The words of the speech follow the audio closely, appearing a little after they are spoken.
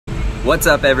What's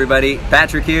up everybody?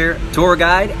 Patrick here, tour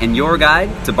guide and your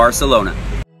guide to Barcelona.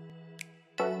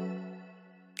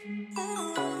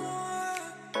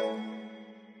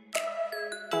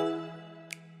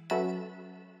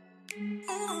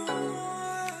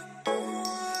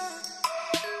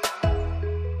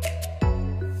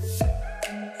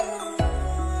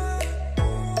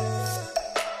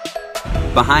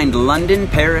 Behind London,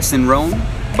 Paris, and Rome,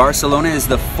 Barcelona is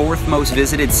the fourth most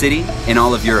visited city in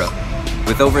all of Europe.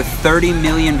 With over 30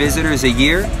 million visitors a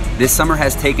year, this summer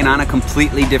has taken on a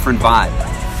completely different vibe.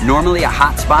 Normally a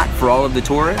hot spot for all of the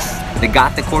tourists, the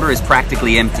Gothic Quarter is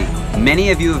practically empty.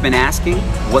 Many of you have been asking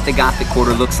what the Gothic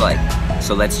Quarter looks like,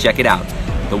 so let's check it out.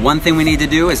 The one thing we need to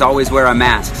do is always wear our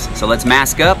masks, so let's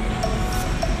mask up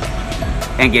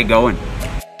and get going.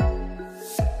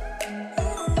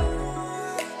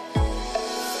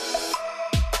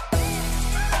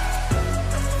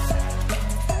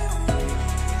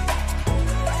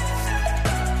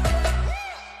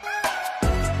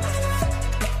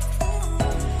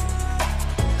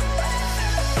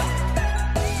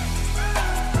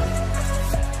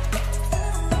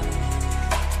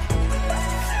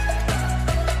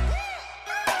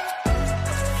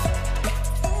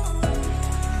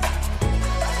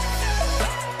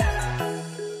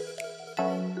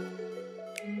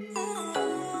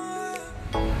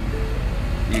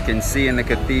 You can see in the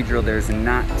cathedral there's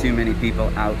not too many people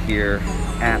out here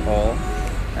at all.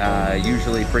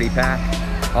 Usually pretty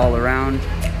packed all around.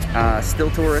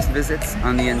 Still tourist visits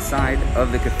on the inside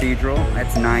of the cathedral.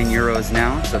 That's €9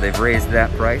 now, so they've raised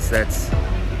that price. That's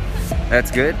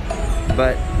good,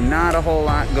 but not a whole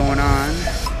lot going on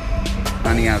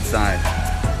the outside.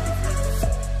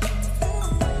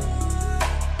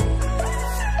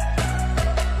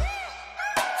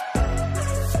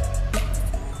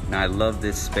 Now I love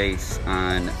this space.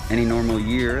 On any normal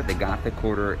year, the Gothic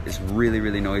Quarter is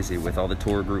really noisy with all the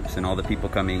tour groups and all the people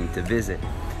coming to visit.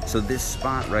 So this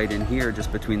spot right in here,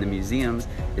 just between the museums,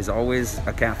 is always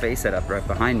a cafe set up right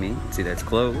behind me. See, that's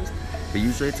closed. But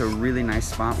usually it's a really nice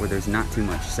spot where there's not too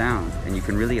much sound and you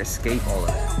can really escape all of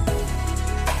it.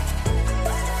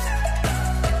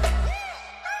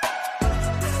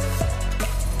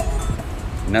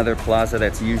 Another plaza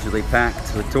that's usually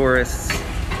packed with tourists,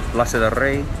 Plaza del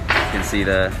Rey. You can see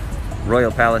the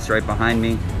Royal Palace right behind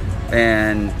me,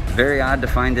 and very odd to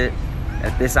find it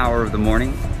at this hour of the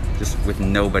morning, just with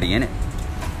nobody in it.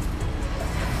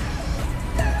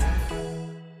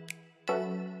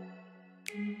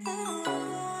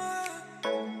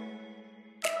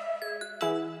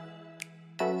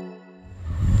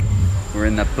 We're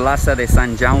in the Plaza de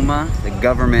San Jaume, the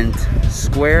government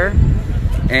square.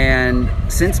 And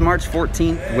since March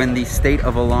 14th, when the state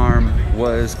of alarm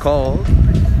was called,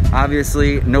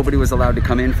 obviously nobody was allowed to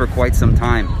come in for quite some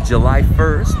time. July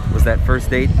 1st was that first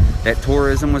date that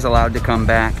tourism was allowed to come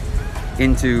back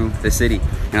into the city.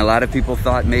 And a lot of people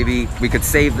thought maybe we could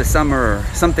save the summer or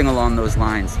something along those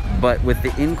lines. But with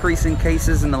the increase in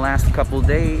cases in the last couple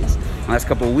days, last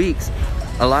couple weeks,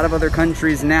 a lot of other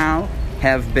countries now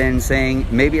have been saying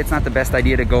maybe it's not the best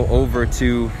idea to go over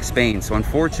to Spain. So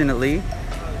unfortunately,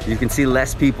 you can see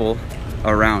less people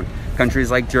around.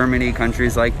 Countries like Germany,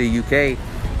 countries like the UK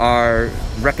are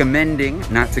recommending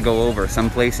not to go over. Some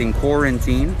placing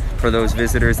quarantine for those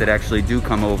visitors that actually do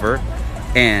come over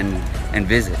and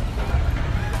visit.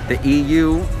 The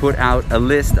EU put out a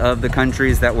list of the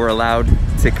countries that were allowed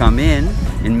to come in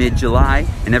mid-July,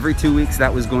 and every 2 weeks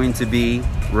that was going to be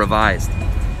revised.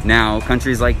 Now,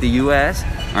 countries like the US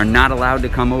are not allowed to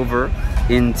come over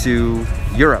into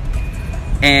Europe.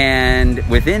 And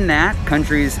within that,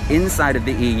 countries inside of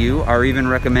the EU are even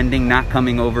recommending not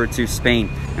coming over to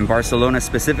Spain. In Barcelona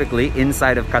specifically,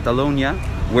 inside of Catalonia,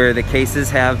 where the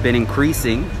cases have been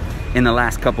increasing in the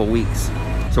last couple weeks.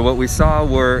 So what we saw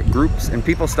were groups and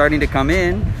people starting to come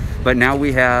in, but now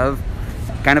we have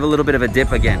kind of a little bit of a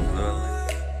dip again.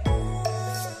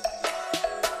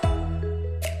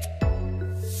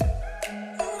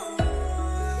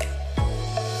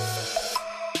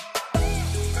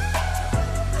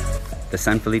 The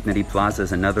San Felipe Neri Plaza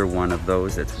is another one of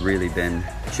those that's really been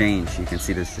changed. You can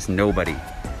see there's just nobody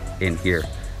in here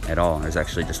at all. There's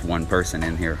actually just one person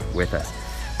in here with us.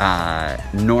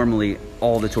 Normally,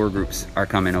 all the tour groups are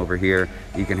coming over here.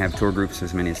 You can have tour groups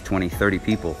as many as 20, 30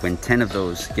 people. When 10 of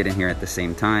those get in here at the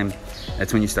same time,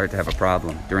 that's when you start to have a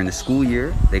problem. During the school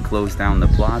year, they close down the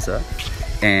plaza.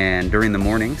 And during the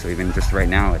morning, so even just right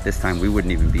now at this time, we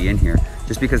wouldn't even be in here.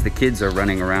 Just because the kids are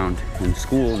running around in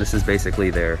school, this is basically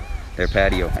their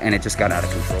patio, and it just got out of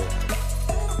control.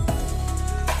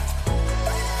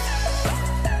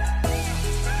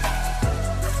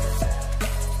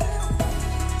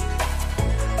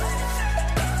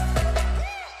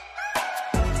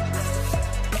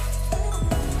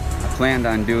 planned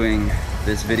on doing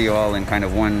this video all in kind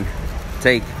of one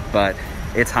take, but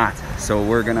it's hot, so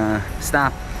we're gonna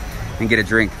stop and get a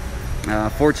drink.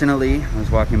 Fortunately, I was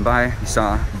walking by, we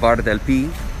saw Bar del Pi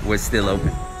was still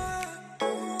open.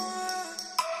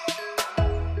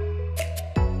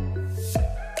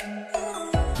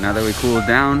 Now that we cooled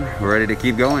down, we're ready to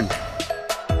keep going.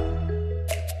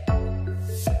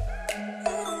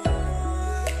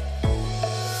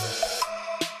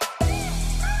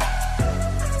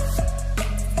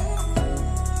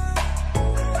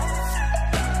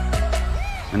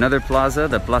 Another plaza,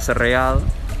 the Plaza Real,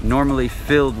 normally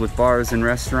filled with bars and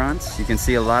restaurants. You can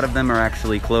see a lot of them are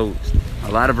actually closed.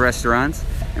 A lot of restaurants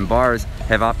and bars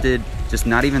have opted just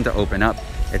not even to open up.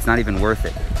 It's not even worth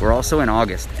it. We're also in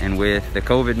August, and with the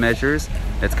COVID measures,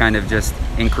 that's kind of just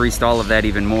increased all of that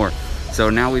even more. So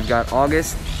now we've got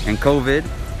August and COVID,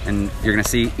 and you're gonna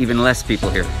see even less people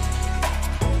here.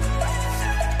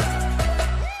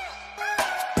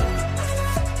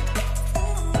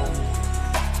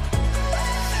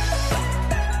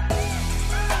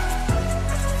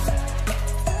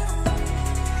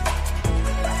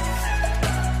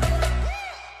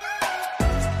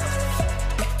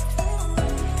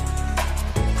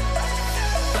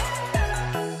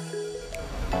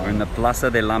 We're in the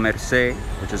Plaza de la Merced,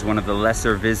 which is one of the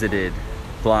lesser visited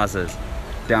plazas,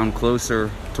 down closer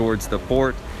towards the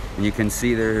port. And you can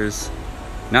see there's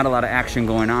not a lot of action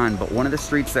going on, but one of the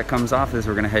streets that comes off as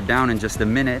we're gonna head down in just a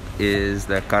minute is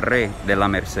the Carré de la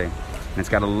Merced. And it's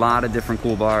got a lot of different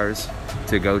cool bars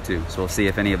to go to, so we'll see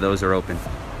if any of those are open.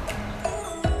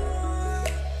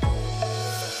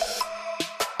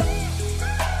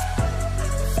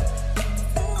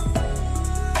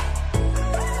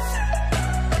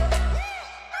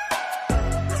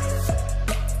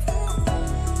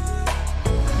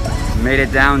 Made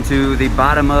it down to the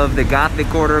bottom of the Gothic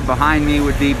Quarter. Behind me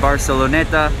would be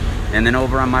Barceloneta, and then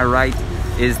over on my right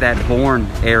is that Born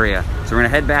area. So we're gonna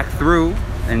head back through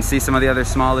and see some of the other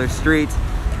smaller streets.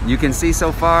 You can see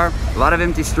so far a lot of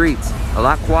empty streets, a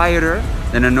lot quieter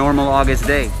than a normal August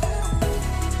day.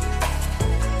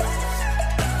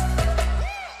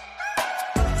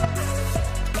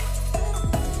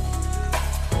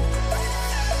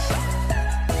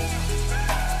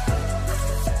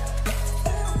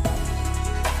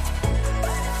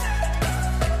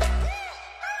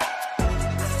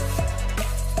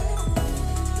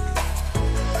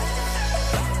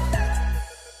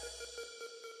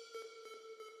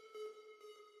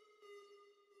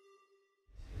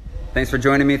 Thanks for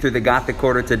joining me through the Gothic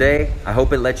Quarter today. I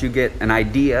hope it lets you get an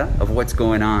idea of what's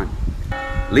going on.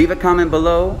 Leave a comment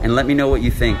below and let me know what you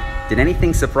think. Did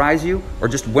anything surprise you? Or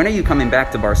just when are you coming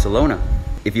back to Barcelona?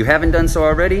 If you haven't done so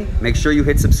already, make sure you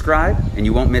hit subscribe and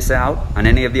you won't miss out on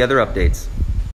any of the other updates.